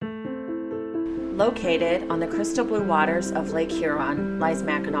Located on the crystal blue waters of Lake Huron lies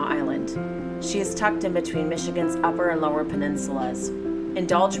Mackinac Island. She is tucked in between Michigan's upper and lower peninsulas.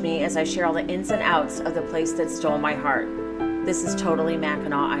 Indulge me as I share all the ins and outs of the place that stole my heart. This is Totally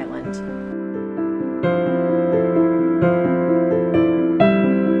Mackinac Island.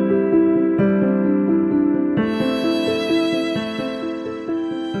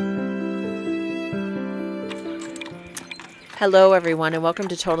 Hello, everyone, and welcome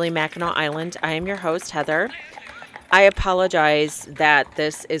to Totally Mackinac Island. I am your host, Heather. I apologize that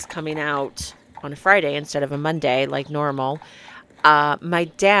this is coming out on a Friday instead of a Monday like normal. My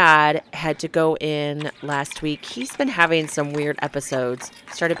dad had to go in last week. He's been having some weird episodes.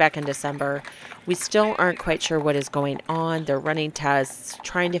 Started back in December. We still aren't quite sure what is going on. They're running tests,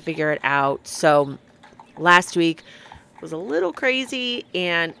 trying to figure it out. So last week was a little crazy,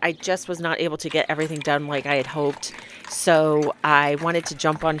 and I just was not able to get everything done like I had hoped. So I wanted to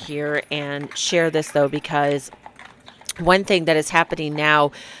jump on here and share this, though, because one thing that is happening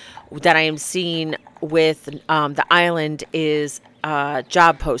now that I am seeing with the island is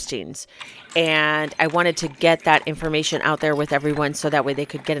job postings. And I wanted to get that information out there with everyone so that way they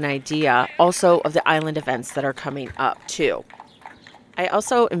could get an idea also of the island events that are coming up, too. I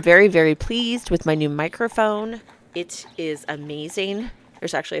also am very, very pleased with my new microphone. It is amazing.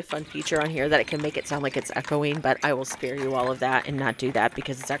 There's actually a fun feature on here that it can make it sound like it's echoing, but I will spare you all of that and not do that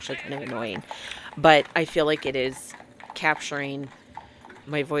because it's actually kind of annoying. But I feel like it is capturing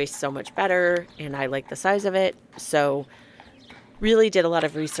my voice so much better, and I like the size of it. So really did a lot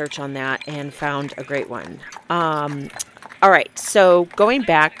of research on that and found a great one. All right, so going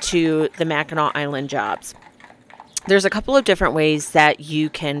back to the Mackinac Island jobs, there's a couple of different ways that you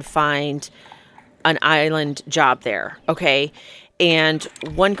can find an island job there, okay? And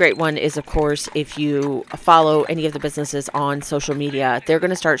one great one is, of course, if you follow any of the businesses on social media, they're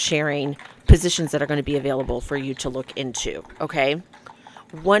going to start sharing positions that are going to be available for you to look into, okay?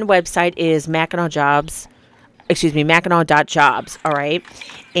 One website is Mackinac.jobs, all right?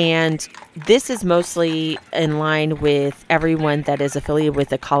 And this is mostly in line with everyone that is affiliated with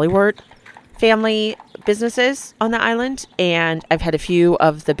the Collywort family businesses on the island, and I've had a few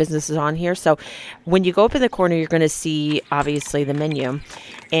of the businesses on here. So when you go up in the corner, you're going to see obviously the menu,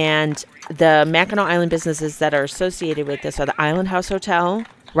 and the Mackinac Island businesses that are associated with this are the Island House Hotel,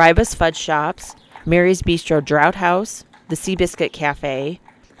 Ribas Fudge Shops, Mary's Bistro Drought House, the Seabiscuit Cafe,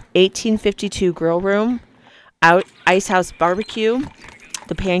 1852 Grill Room, Ice House Barbecue,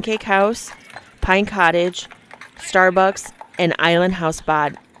 the Pancake House, Pine Cottage, Starbucks, and Island House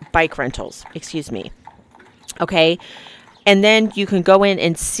Bike Rentals, Okay. And then you can go in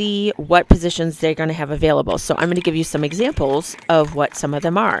and see what positions they're going to have available. So I'm going to give you some examples of what some of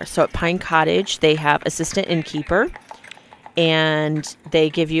them are. So at Pine Cottage, they have assistant innkeeper, and they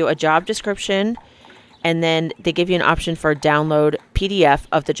give you a job description, and then they give you an option for a download PDF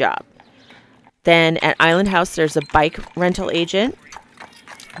of the job. Then at Island House, there's a bike rental agent,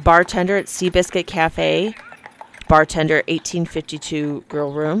 bartender at Seabiscuit Cafe, bartender at 1852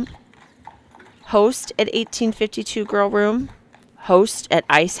 Grill Room, host at 1852 Grill Room, host at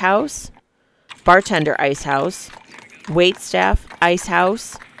Ice House, bartender Ice House, waitstaff Ice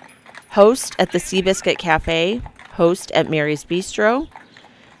House, host at the Seabiscuit Cafe, host at Mary's Bistro.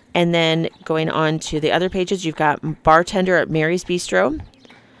 And then going on to the other pages, you've got bartender at Mary's Bistro,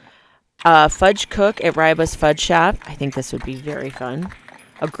 fudge cook at Ribas Fudge Shop. I think this would be very fun.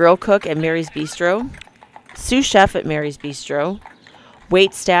 A grill cook at Mary's Bistro, sous chef at Mary's Bistro,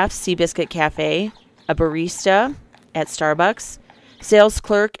 waitstaff, Seabiscuit Cafe, a barista at Starbucks, sales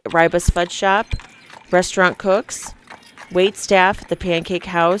clerk at Ribas Fudge Shop, restaurant cooks, waitstaff at the Pancake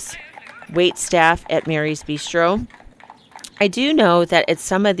House, waitstaff at Mary's Bistro. I do know that at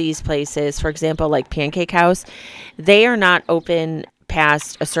some of these places, for example, like Pancake House, they are not open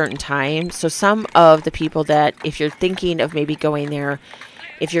past a certain time. So some of the people that, if you're thinking of maybe going there,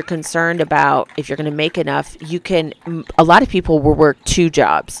 if you're concerned about if you're going to make enough, a lot of people will work two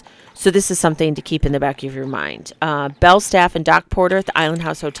jobs. So this is something to keep in the back of your mind. Bell staff and dock porter at the Island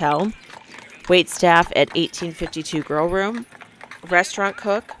House Hotel, wait staff at 1852 Grill Room, restaurant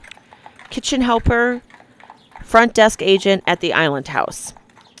cook, kitchen helper, front desk agent at the Island House.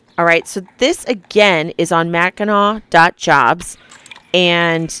 All right, so this again is on Mackinac.jobs,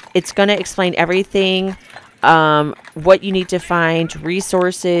 and it's going to explain everything, what you need to find,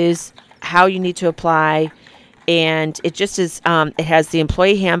 resources, how you need to apply, and it just is, it has the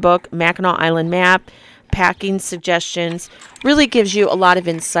employee handbook, Mackinac Island map, packing suggestions. Really gives you a lot of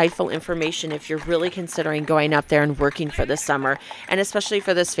insightful information if you're really considering going up there and working for the summer, and especially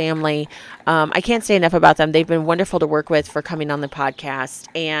for this family. I can't say enough about them. They've been wonderful to work with for coming on the podcast,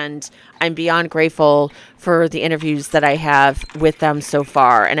 and I'm beyond grateful for the interviews that I have with them so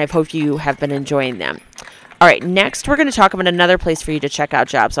far, and I hope you have been enjoying them. All right, next we're going to talk about another place for you to check out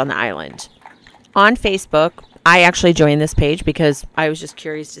jobs on the island. On Facebook, I actually joined this page because I was just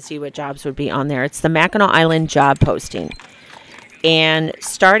curious to see what jobs would be on there. It's the Mackinac Island job posting. And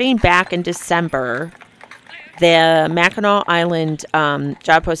starting back in December, the Mackinac Island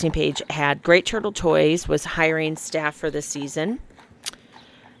job posting page had Great Turtle Toys was hiring staff for the season.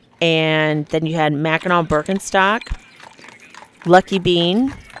 And then you had Mackinac Birkenstock, Lucky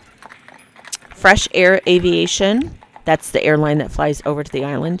Bean, Fresh Air Aviation, that's the airline that flies over to the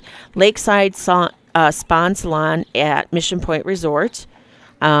island, Lakeside Spa Salon at Mission Point Resort.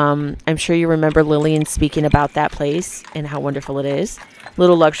 I'm sure you remember Lillian speaking about that place and how wonderful it is.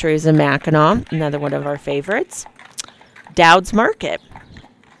 Little Luxuries in Mackinac, another one of our favorites. Dowd's Market.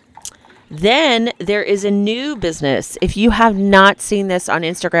 Then there is a new business. If you have not seen this on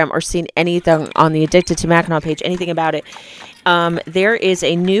Instagram or seen anything on the Addicted to Mackinac page, anything about it, there is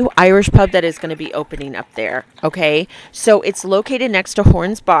a new Irish pub that is going to be opening up there. Okay, so it's located next to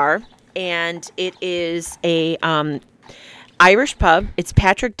Horns Bar, and it is a Irish pub. It's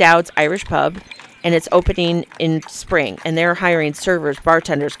Patrick Dowd's Irish Pub, and it's opening in spring. And they're hiring servers,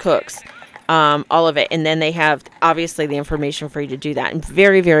 bartenders, cooks, all of it. And then they have obviously the information for you to do that. I'm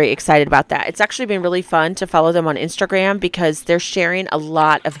very, very excited about that. It's actually been really fun to follow them on Instagram because they're sharing a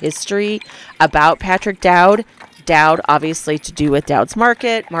lot of history about Patrick Dowd. Dowd, obviously, to do with Dowd's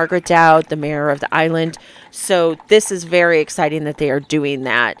Market, Margaret Dowd, the mayor of the island. So this is very exciting that they are doing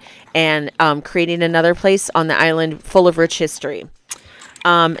that and creating another place on the island full of rich history.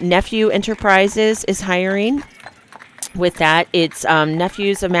 Nephew Enterprises is hiring. With that, it's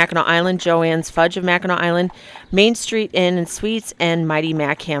Nephews of Mackinac Island, Joanne's Fudge of Mackinac Island, Main Street Inn and Suites, and Mighty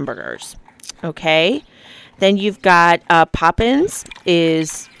Mac Hamburgers. Okay. Then you've got Poppins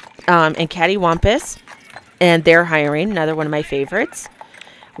is and Cattywampus, and they're hiring, another one of my favorites.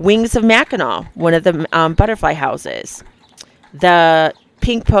 Wings of Mackinac, one of the butterfly houses. The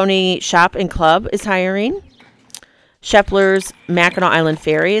Pink Pony Shop and Club is hiring. Shepler's Mackinac Island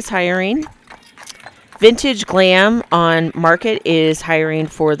Ferry is hiring. Vintage Glam on Market is hiring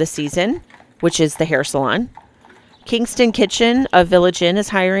for the season, which is the hair salon. Kingston Kitchen of Village Inn is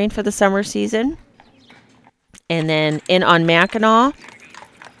hiring for the summer season. And then Inn on Mackinac,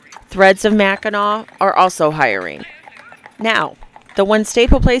 Threads of Mackinac are also hiring. Now, the one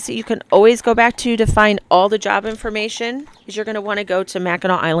staple place that you can always go back to find all the job information is you're going to want to go to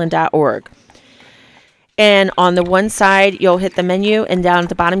MackinacIsland.org. And on the one side, you'll hit the menu, and down at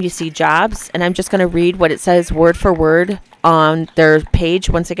the bottom, you see jobs. And I'm just going to read what it says word for word on their page.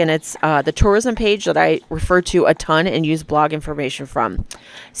 Once again, it's the tourism page that I refer to a ton and use blog information from.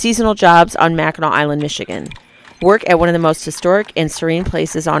 Seasonal jobs on Mackinac Island, Michigan. Work at one of the most historic and serene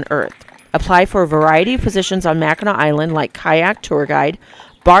places on earth. Apply for a variety of positions on Mackinac Island like kayak tour guide,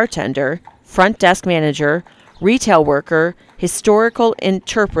 bartender, front desk manager, retail worker, historical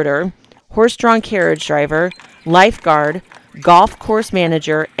interpreter, horse-drawn carriage driver, lifeguard, golf course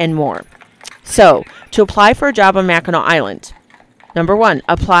manager, and more. So, to apply for a job on Mackinac Island, number 1,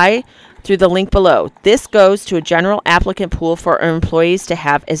 apply through the link below. This goes to a general applicant pool for our employees to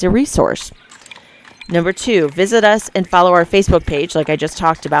have as a resource. Number 2, visit us and follow our Facebook page, like I just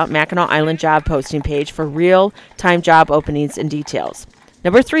talked about, Mackinac Island job posting page for real-time job openings and details.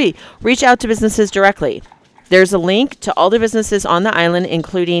 Number 3, reach out to businesses directly. There's a link to all the businesses on the island,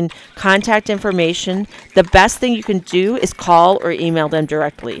 including contact information. The best thing you can do is call or email them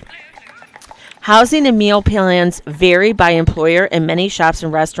directly. Housing and meal plans vary by employer, and many shops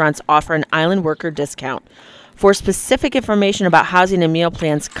and restaurants offer an island worker discount. For specific information about housing and meal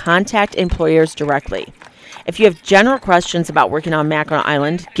plans, contact employers directly. If you have general questions about working on Mackinac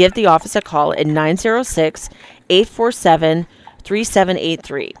Island, give the office a call at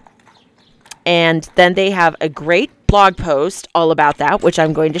 906-847-3783. And then they have a great blog post all about that, which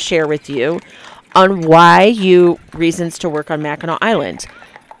I'm going to share with you, on reasons to work on Mackinac Island.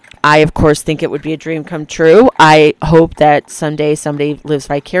 I, of course, think it would be a dream come true. I hope that someday somebody lives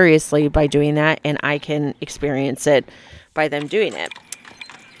vicariously by doing that, and I can experience it by them doing it.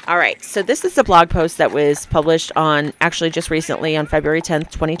 All right, so this is the blog post that was published on, actually just recently, on February 10th,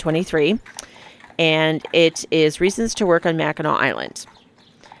 2023, and it is Reasons to Work on Mackinac Island.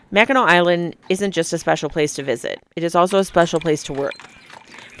 Mackinac Island isn't just a special place to visit. It is also a special place to work.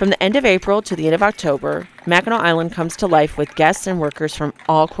 From the end of April to the end of October, Mackinac Island comes to life with guests and workers from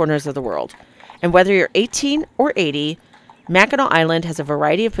all corners of the world. And whether you're 18 or 80, Mackinac Island has a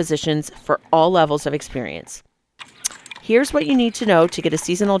variety of positions for all levels of experience. Here's what you need to know to get a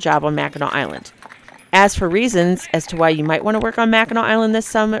seasonal job on Mackinac Island. As for reasons as to why you might want to work on Mackinac Island this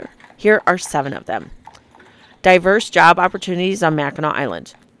summer, here are 7 of them. Diverse job opportunities on Mackinac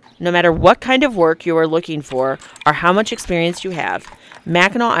Island. No matter what kind of work you are looking for or how much experience you have,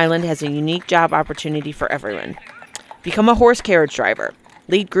 Mackinac Island has a unique job opportunity for everyone. Become a horse carriage driver.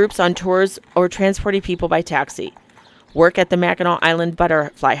 Lead groups on tours or transporting people by taxi. Work at the Mackinac Island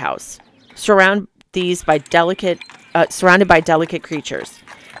Butterfly House. Surrounded by delicate creatures.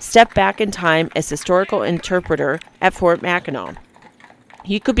 Step back in time as historical interpreter at Fort Mackinac.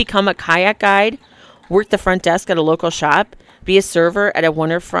 You could become a kayak guide, work the front desk at a local shop, be a server at a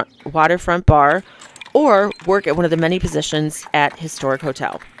waterfront bar, or work at one of the many positions at Historic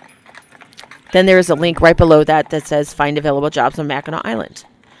Hotel. Then there is a link right below that says Find Available Jobs on Mackinac Island.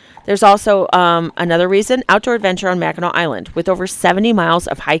 There's also another reason, outdoor adventure on Mackinac Island. With over 70 miles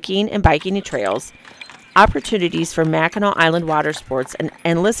of hiking and biking trails, opportunities for Mackinac Island water sports, and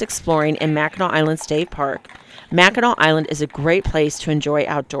endless exploring in Mackinac Island State Park, Mackinac Island is a great place to enjoy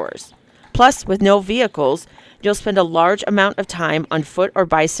outdoors. Plus, with no vehicles, you'll spend a large amount of time on foot or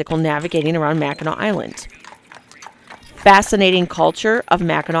bicycle navigating around Mackinac Island. Fascinating culture of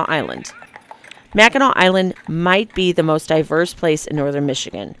Mackinac Island. Mackinac Island might be the most diverse place in northern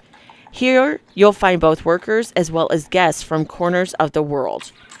Michigan. Here, you'll find both workers as well as guests from corners of the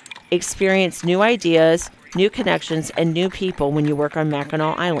world. Experience new ideas, new connections, and new people when you work on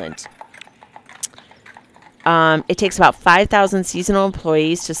Mackinac Island. It takes about 5,000 seasonal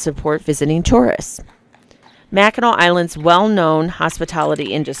employees to support visiting tourists. Mackinac Island's well-known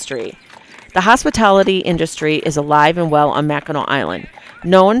hospitality industry. The hospitality industry is alive and well on Mackinac Island.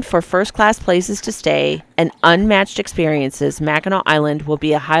 Known for first-class places to stay and unmatched experiences, Mackinac Island will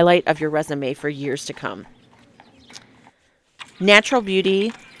be a highlight of your resume for years to come. Natural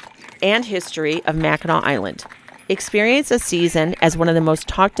beauty and history of Mackinac Island. Experience a season as one of the most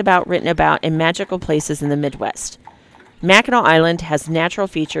talked about, written about, and magical places in the Midwest. Mackinac Island has natural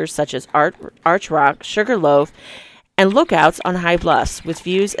features such as Arch Rock, Sugarloaf, and lookouts on high bluffs with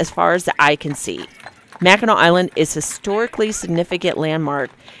views as far as the eye can see. Mackinac Island is a historically significant landmark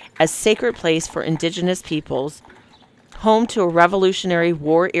as sacred place for indigenous peoples, home to a Revolutionary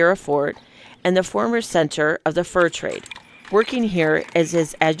War-era fort, and the former center of the fur trade. Working here is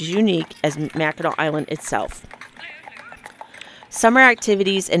as unique as Mackinac Island itself. Summer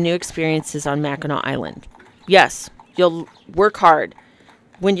activities and new experiences on Mackinac Island. Yes, you'll work hard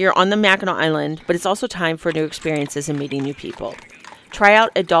when you're on the Mackinac Island, but it's also time for new experiences and meeting new people. Try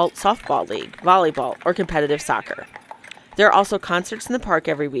out adult softball league, volleyball, or competitive soccer. There are also concerts in the park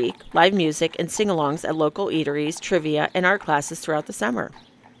every week, live music, and sing-alongs at local eateries, trivia, and art classes throughout the summer.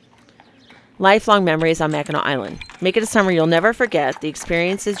 Lifelong memories on Mackinac Island. Make it a summer you'll never forget. The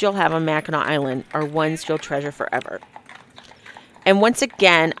experiences you'll have on Mackinac Island are ones you'll treasure forever. And once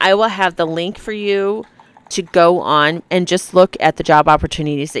again, I will have the link for you to go on and just look at the job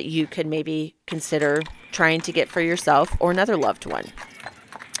opportunities that you could maybe consider trying to get for yourself or another loved one.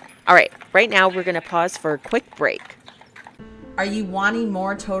 All right now we're going to pause for a quick break. Are you wanting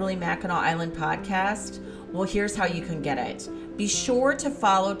more Totally Mackinac Island podcast? Well, here's how you can get it. Be sure to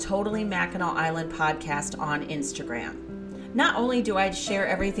follow Totally Mackinac Island podcast on Instagram. Not only do I share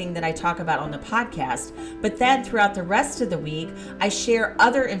everything that I talk about on the podcast, but then throughout the rest of the week, I share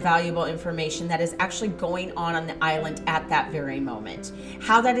other invaluable information that is actually going on the island at that very moment.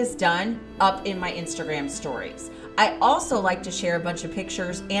 How that is done, up in my Instagram stories. I also like to share a bunch of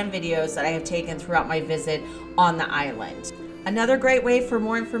pictures and videos that I have taken throughout my visit on the island. Another great way for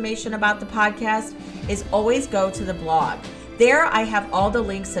more information about the podcast is always go to the blog. There I have all the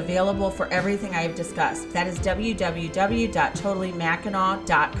links available for everything I have discussed. That is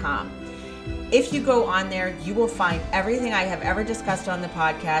www.totallymackinac.com. If you go on there, you will find everything I have ever discussed on the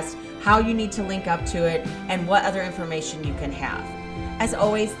podcast, how you need to link up to it, and what other information you can have. As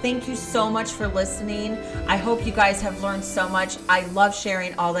always, thank you so much for listening. I hope you guys have learned so much. I love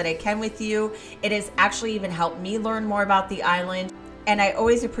sharing all that I can with you. It has actually even helped me learn more about the island. And I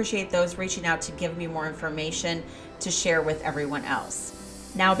always appreciate those reaching out to give me more information to share with everyone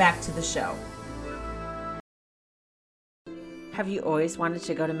else. Now back to the show. Have you always wanted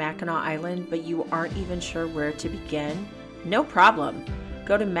to go to Mackinac Island, but you aren't even sure where to begin? No problem.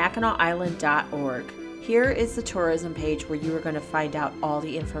 Go to MackinacIsland.org. Here is the tourism page where you are going to find out all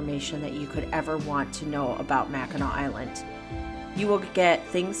the information that you could ever want to know about Mackinac Island. You will get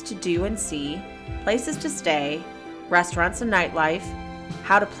things to do and see, places to stay, restaurants and nightlife,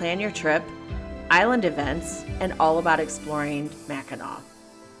 how to plan your trip, island events, and all about exploring Mackinac.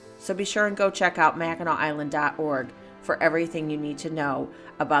 So be sure and go check out MackinawIsland.org for everything you need to know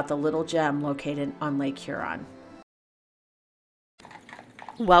about the little gem located on Lake Huron.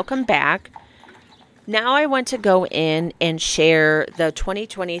 Welcome back. Now I want to go in and share the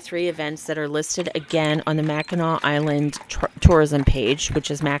 2023 events that are listed again on the Mackinac Island tourism page,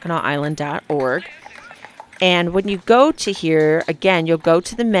 which is MackinawIsland.org. And when you go to here, again, you'll go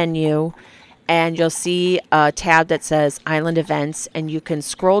to the menu and you'll see a tab that says Island Events, and you can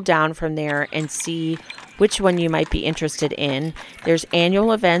scroll down from there and see which one you might be interested in. There's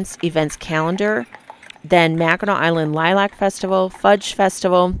annual events, events calendar, then Mackinac Island Lilac Festival, Fudge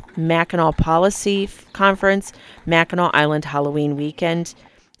Festival, Mackinac Policy Conference, Mackinac Island Halloween Weekend,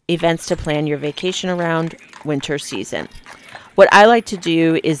 events to plan your vacation around winter season. What I like to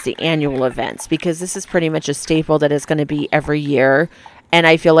do is the annual events, because this is pretty much a staple that is going to be every year. And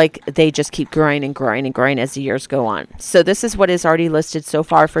I feel like they just keep growing and growing and growing as the years go on. So this is what is already listed so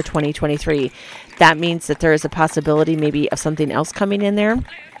far for 2023. That means that there is a possibility maybe of something else coming in there.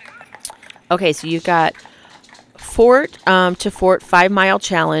 Okay, so you've got Fort to Fort 5 Mile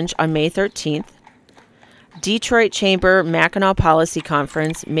Challenge on May 13th. Detroit Chamber Mackinac Policy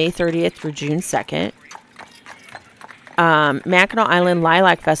Conference, May 30th through June 2nd. Mackinac Island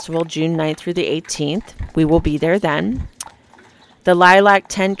Lilac Festival, June 9th through the 18th. We will be there then. The Lilac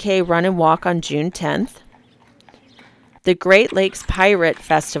 10K Run and Walk on June 10th. The Great Lakes Pirate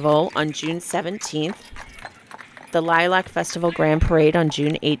Festival on June 17th. The Lilac Festival Grand Parade on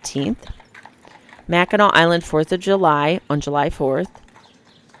June 18th. Mackinac Island 4th of July on July 4th.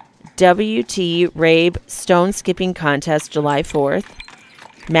 WT Rabe Stone Skipping Contest July 4th.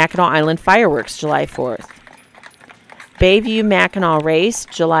 Mackinac Island Fireworks July 4th. Bayview Mackinac Race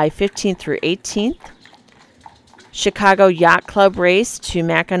July 15th through 18th. Chicago Yacht Club Race to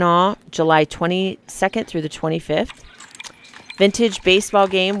Mackinac, July 22nd through the 25th. Vintage Baseball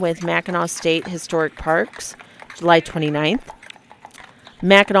Game with Mackinac State Historic Parks, July 29th.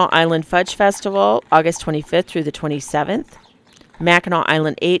 Mackinac Island Fudge Festival, August 25th through the 27th. Mackinac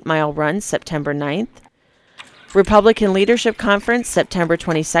Island 8 Mile Run, September 9th. Republican Leadership Conference, September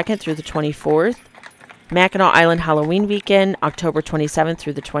 22nd through the 24th. Mackinac Island Halloween Weekend, October 27th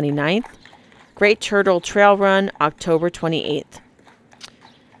through the 29th. Great Turtle Trail Run, October 28th.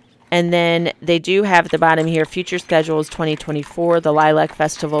 And then they do have at the bottom here, future schedules 2024, the Lilac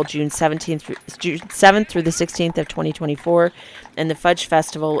Festival, June 7th through the 16th of 2024. And the Fudge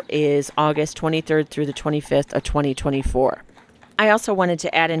Festival is August 23rd through the 25th of 2024. I also wanted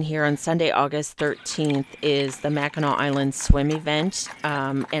to add in here on Sunday, August 13th is the Mackinac Island Swim event.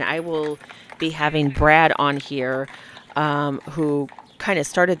 And I will be having Brad on here, who kind of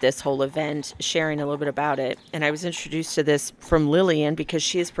started this whole event, sharing a little bit about it. And I was introduced to this from Lillian because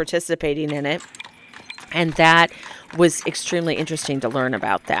she is participating in it. And that was extremely interesting to learn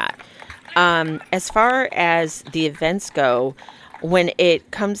about that. As far as the events go, when it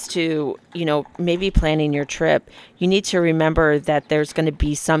comes to, maybe planning your trip, you need to remember that there's going to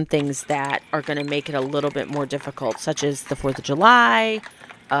be some things that are going to make it a little bit more difficult, such as the 4th of July,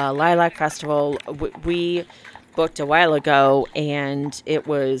 Lilac Festival. We booked a while ago and it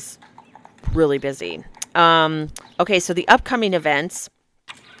was really busy. Okay, so the upcoming events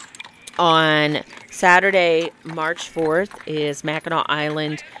on Saturday, March 4th is Mackinac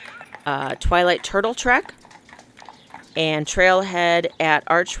Island Twilight Turtle Trek and Trailhead at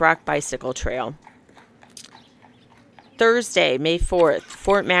Arch Rock Bicycle Trail. Thursday, May 4th,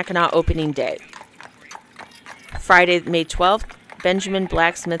 Fort Mackinac Opening Day. Friday, May 12th, Benjamin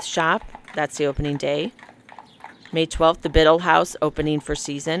Blacksmith Shop. That's the opening day. May 12th, the Biddle House opening for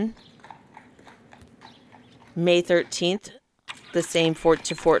season. May 13th, the same Fort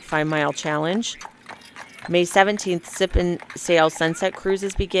to Fort 5 Mile Challenge. May 17th, Sip and Sail Sunset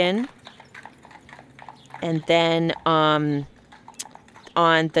Cruises begin. And then on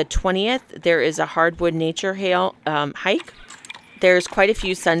the 20th, there is a Hardwood Nature hike. There's quite a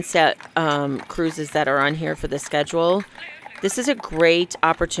few sunset cruises that are on here for the schedule. This is a great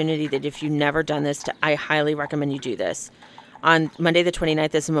opportunity that if you've never done this, I highly recommend you do this. On Monday the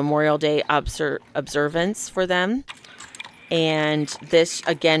 29th is a Memorial Day observance for them. And this,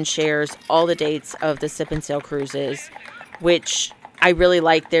 again, shares all the dates of the Sip and Sail cruises, which I really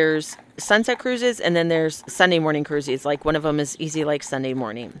like. There's sunset cruises and then there's Sunday morning cruises. Like one of them is Easy Lake Sunday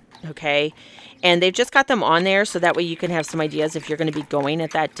morning. Okay. And they've just got them on there so that way you can have some ideas if you're going to be going at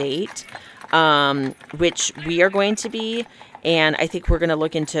that date, which we are going to be. And I think we're going to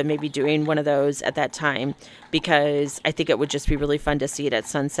look into maybe doing one of those at that time because I think it would just be really fun to see it at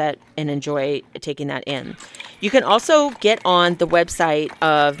sunset and enjoy taking that in. You can also get on the website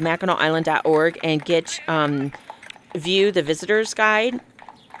of MackinacIsland.org and view the visitor's guide.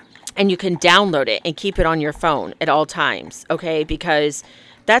 And you can download it and keep it on your phone at all times, okay? Because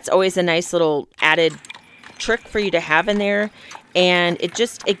that's always a nice little added trick for you to have in there. And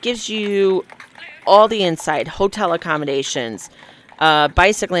it gives you all the insight, hotel accommodations,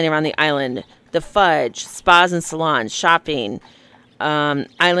 bicycling around the island, the fudge, spas and salons, shopping,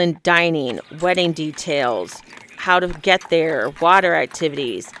 island dining, wedding details, how to get there, water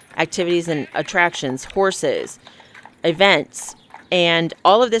activities and attractions, horses, events. And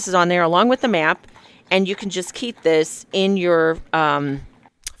all of this is on there along with the map. And you can just keep this in your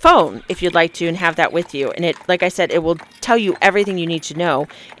phone if you'd like to and have that with you. And it, like I said, it will tell you everything you need to know.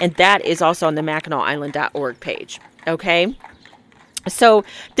 And that is also on the MackinacIsland.org page. Okay. So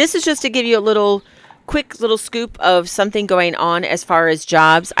this is just to give you a quick little scoop of something going on as far as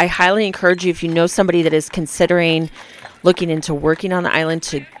jobs. I highly encourage you, if you know somebody that is considering looking into working on the island,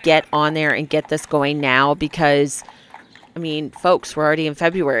 to get on there and get this going now, because I mean, folks, we're already in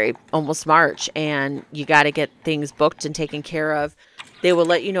February, almost March, and you got to get things booked and taken care of. They will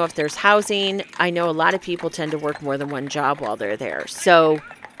let you know if there's housing. I know a lot of people tend to work more than one job while they're there, so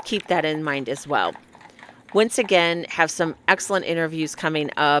keep that in mind as well. Once again, have some excellent interviews coming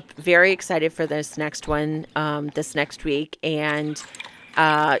up. Very excited for this next one this next week, and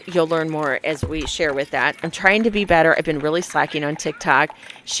you'll learn more as we share with that. I'm trying to be better. I've been really slacking on TikTok,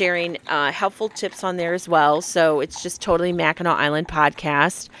 sharing helpful tips on there as well. So it's just Totally Mackinac Island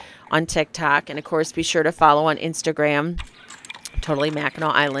Podcast on TikTok. And of course, be sure to follow on Instagram, Totally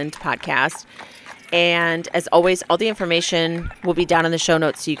Mackinac Island Podcast. And as always, all the information will be down in the show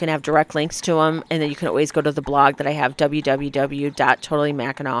notes, so you can have direct links to them. And then you can always go to the blog that I have,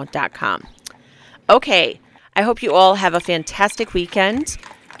 www.totallymackinac.com. Okay. I hope you all have a fantastic weekend.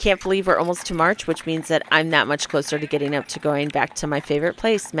 Can't believe we're almost to March, which means that I'm that much closer to getting up to going back to my favorite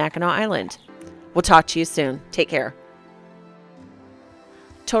place, Mackinac Island. We'll talk to you soon. Take care.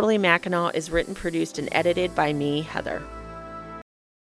 Totally Mackinac is written, produced, and edited by me, Heather.